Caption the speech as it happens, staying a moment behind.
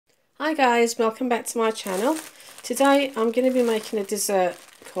Hi guys, welcome back to my channel. Today I'm going to be making a dessert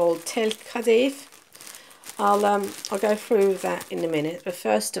called Tel Kadeyi. I'll go through that in a minute, but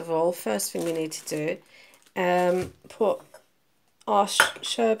first thing we need to do, put our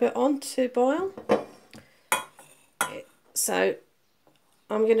sherbet on to boil. So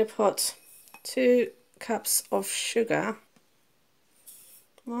I'm going to put 2 cups of sugar,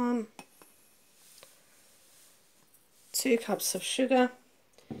 2 cups of sugar,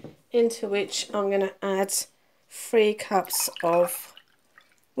 into which I'm going to add 3 cups of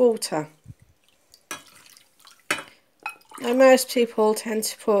water. Now most people tend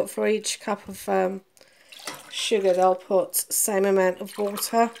to put, for each cup of sugar, they'll put the same amount of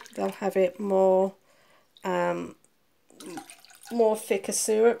water. They'll have it more thicker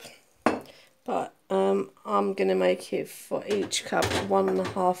syrup, but I'm going to make it for each cup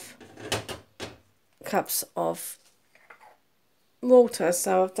 1.5 cups of water.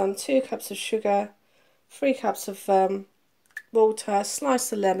 So I've done 2 cups of sugar, 3 cups of water,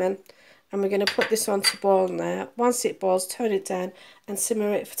 slice of lemon, and we're going to put this on to boil now. Once it boils, turn it down and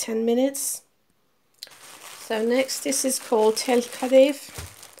simmer it for 10 minutes. So next, this is called Tel Kadeyi.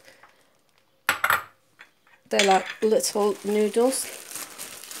 They're like little noodles.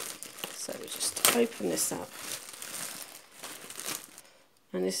 So we just open this up,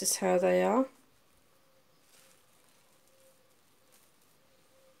 and this is how they are.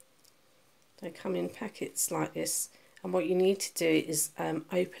 They come in packets like this, and what you need to do is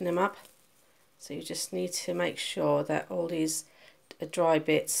open them up. So you just need to make sure that all these dry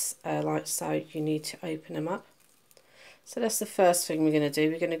bits like so, you need to open them up. So that's the first thing we're going to do.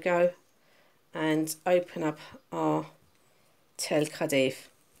 We're going to go and open up our Tel Kadeyi.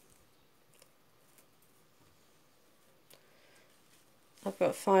 I've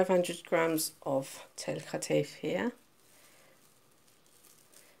got 500 grams of Tel Kadeyi here.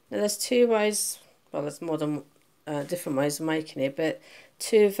 Now there's 2 ways, well there's more than different ways of making it, but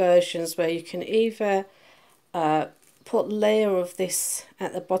 2 versions where you can either put a layer of this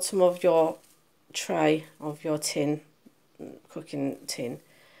at the bottom of your tray, of your tin, cooking tin,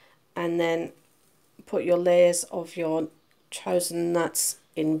 and then put your layers of your chosen nuts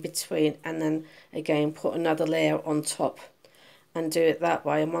in between, and then again put another layer on top, and do it that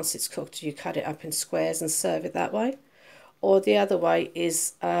way. And once it's cooked, you cut it up in squares and serve it that way. Or the other way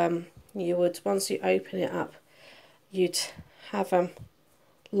is you would, once you open it up, you'd have them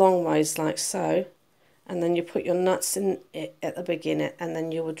long ways like so, and then you put your nuts in it at the beginning, and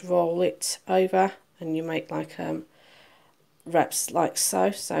then you would roll it over, and you make like wraps like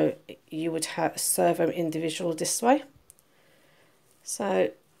so. So you would serve them individual this way. So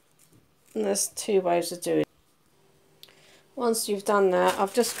there's 2 ways of doing it. Once you've done that,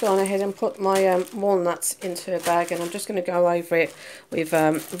 I've just gone ahead and put my walnuts into a bag, and I'm just going to go over it with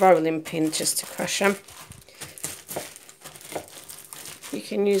a rolling pin just to crush them. You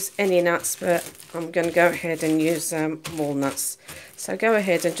can use any nuts, but I'm going to go ahead and use walnuts. So go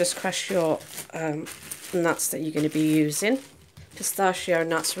ahead and just crush your nuts that you're going to be using. Pistachio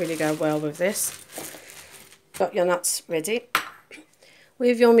nuts really go well with this. Got your nuts ready.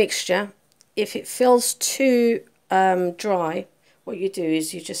 With your mixture, if it feels too dry, what you do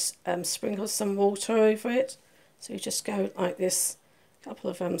is you just sprinkle some water over it. So you just go like this, a couple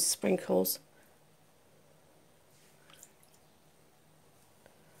of sprinkles.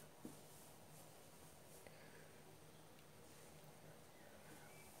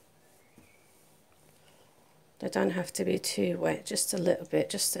 They don't have to be too wet, just a little bit,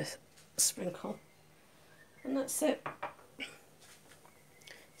 just a sprinkle, and that's it.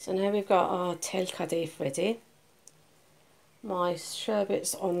 So now we've got our Tel Kadeyi ready. My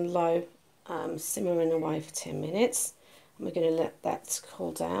sherbet's on low, simmering away for 10 minutes, and we're going to let that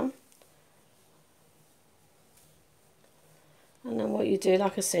cool down. And then what you do,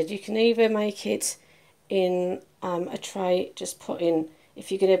 like I said, you can either make it in a tray, just put in,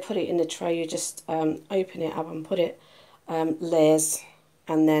 if you're going to put it in the tray, you just open it up and put it layers,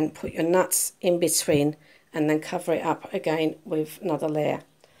 and then put your nuts in between, and then cover it up again with another layer.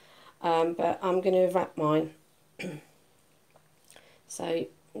 But I'm going to wrap mine. So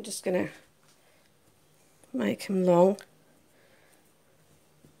I'm just going to make them long.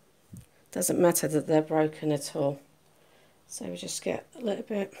 Doesn't matter that they're broken at all. So we just get a little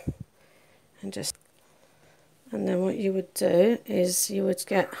bit, and then what you would do is you would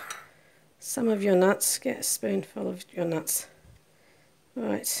get some of your nuts, get a spoonful of your nuts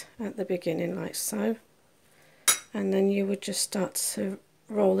right at the beginning like so, and then you would just start to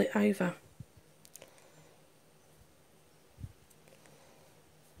roll it over.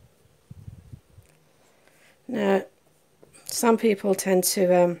 Now some people tend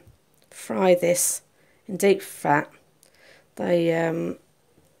to fry this in deep fat. They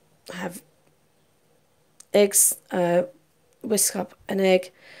have eggs, whisk up an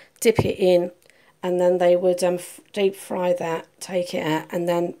egg, dip it in, and then they would deep fry that, take it out, and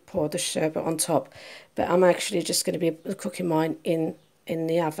then pour the sherbet on top. But I'm actually just going to be cooking mine in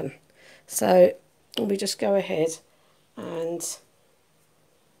the oven. So we just go ahead and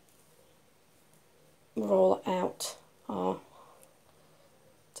roll out our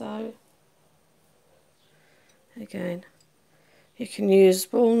dough. Again, you can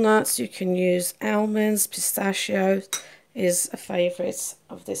use walnuts, you can use almonds, pistachio is a favourite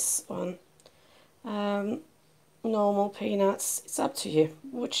of this one. Normal peanuts, it's up to you,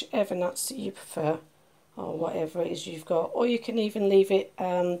 whichever nuts that you prefer, or whatever it is you've got, or you can even leave it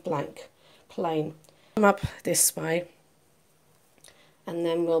blank, plain. Come up this way, and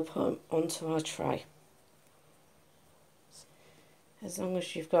then we'll put them onto our tray. As long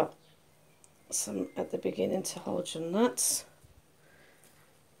as you've got some at the beginning to hold your nuts,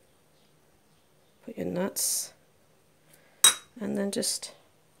 put your nuts, and then just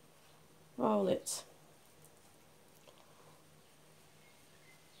roll it.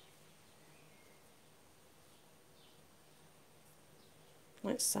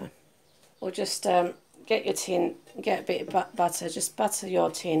 Like so. Or just get your tin, get a bit of butter, just butter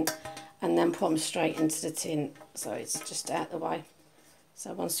your tin, and then put them straight into the tin, so it's just out the way.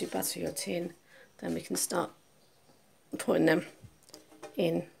 So once you butter your tin, then we can start putting them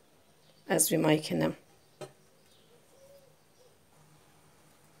in as we're making them.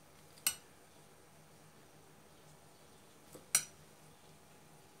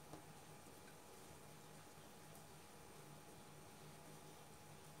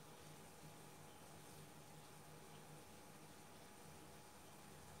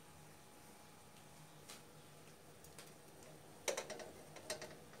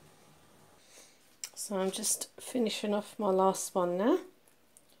 So I'm just finishing off my last one now.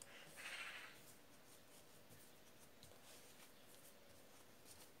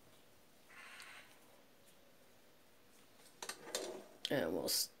 And we'll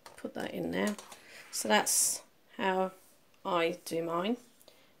put that in there. So that's how I do mine.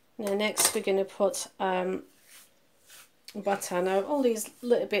 Now next we're going to put butter. Now all these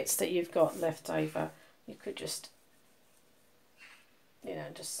little bits that you've got left over, you could just, you know,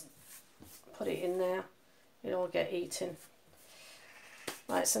 just put it in there, it'll all get eaten.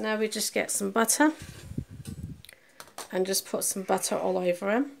 Right, so now we just get some butter and just put some butter all over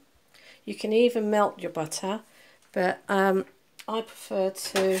them. You can even melt your butter, but I prefer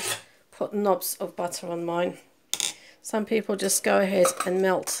to put knobs of butter on mine. Some people just go ahead and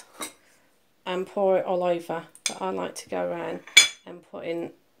melt and pour it all over, but I like to go around and put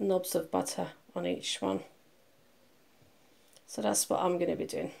in knobs of butter on each one. So that's what I'm going to be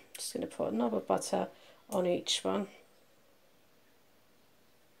doing. Just going to put a knob of butter on each one,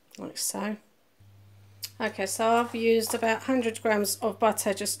 like so. Okay, so I've used about 100 grams of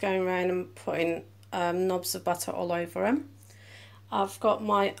butter, just going around and putting knobs of butter all over them. I've got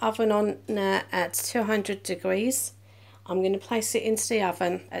my oven on now at 200 degrees. I'm going to place it into the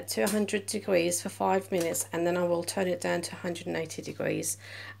oven at 200 degrees for 5 minutes, and then I will turn it down to 180 degrees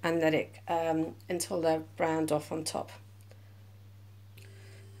and let it until they're browned off on top.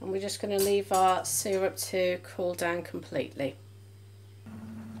 And we're just going to leave our syrup to cool down completely.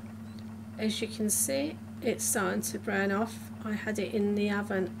 As you can see, it's starting to brown off. I had it in the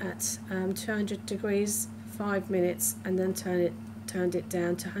oven at 200 degrees for 5 minutes and then turned it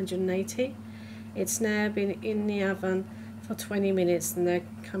down to 180. It's now been in the oven for 20 minutes and they're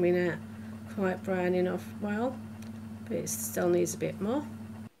coming out quite browning off well, but it still needs a bit more.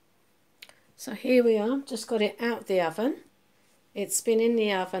 So here we are, just got it out of the oven. It's been in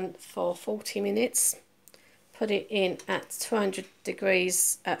the oven for 40 minutes. Put it in at 200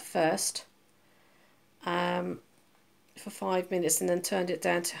 degrees at first for 5 minutes and then turned it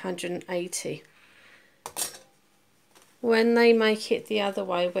down to 180. When they make it the other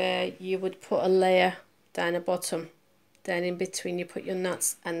way, where you would put a layer down the bottom, then in between you put your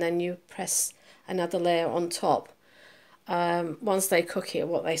nuts and then you press another layer on top. Once they cook it,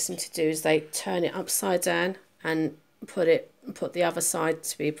 what they seem to do is they turn it upside down and put the other side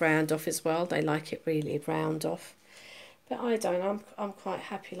to be browned off as well. They like it really browned off, but I don't. I'm quite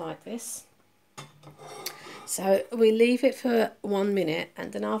happy like this. So we leave it for 1 minute,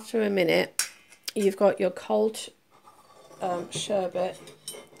 and then after a minute you've got your cold sherbet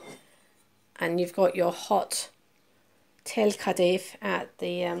and you've got your hot Tel Kadeyi at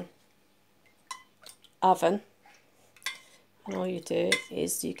the oven, and all you do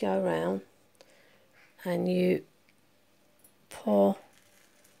is you go around and you pour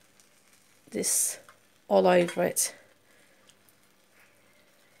this all over it.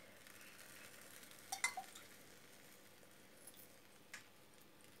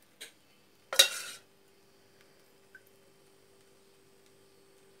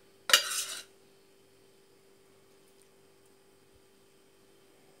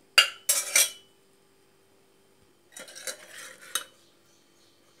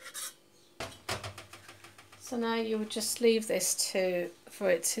 So now you would just leave this for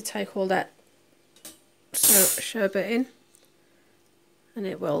it to take all that sherbet in, and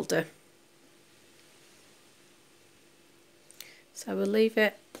it will do. So we'll leave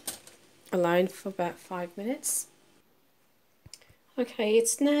it alone for about 5 minutes. Okay,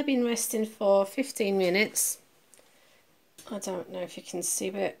 it's now been resting for 15 minutes. I don't know if you can see,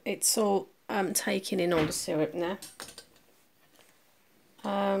 but it's all taking in all the syrup now.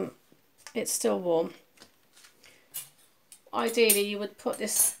 It's still warm. Ideally, you would put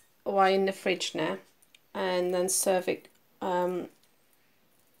this away in the fridge now and then serve it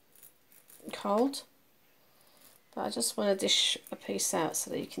cold. But I just want to dish a piece out so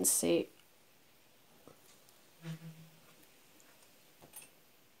that you can see.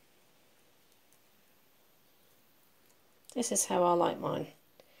 This is how I like mine.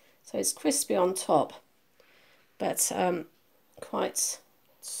 So it's crispy on top, but quite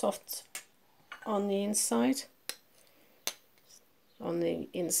soft on the inside. On the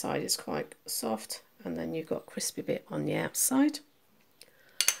inside it's quite soft, and then you've got crispy bit on the outside.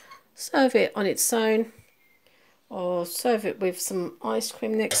 Serve it on its own, or serve it with some ice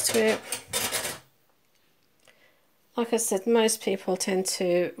cream next to it. Like I said, most people tend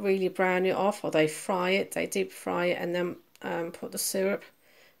to really brown it off, or they fry it, they deep fry it and then put the syrup,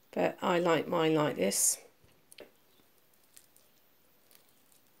 but I like mine like this.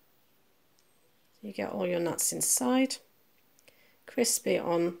 You get all your nuts inside, crispy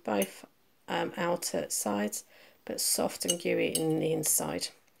on both outer sides, but soft and gooey in the inside.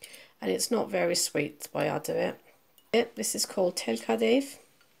 And it's not very sweet the way I do it. This is called Tel Kadeyi.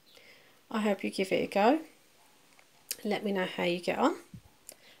 I hope you give it a go. Let me know how you get on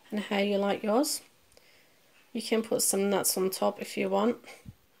and how you like yours. You can put some nuts on top if you want.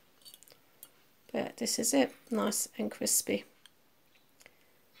 But this is it, nice and crispy.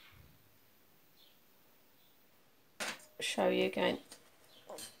 Show you again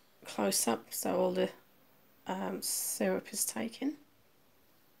close up so all the syrup is taken.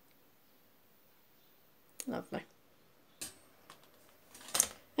 Lovely.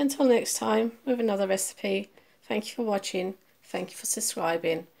 Until next time with another recipe, thank you for watching, thank you for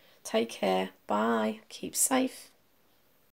subscribing, take care, bye, keep safe.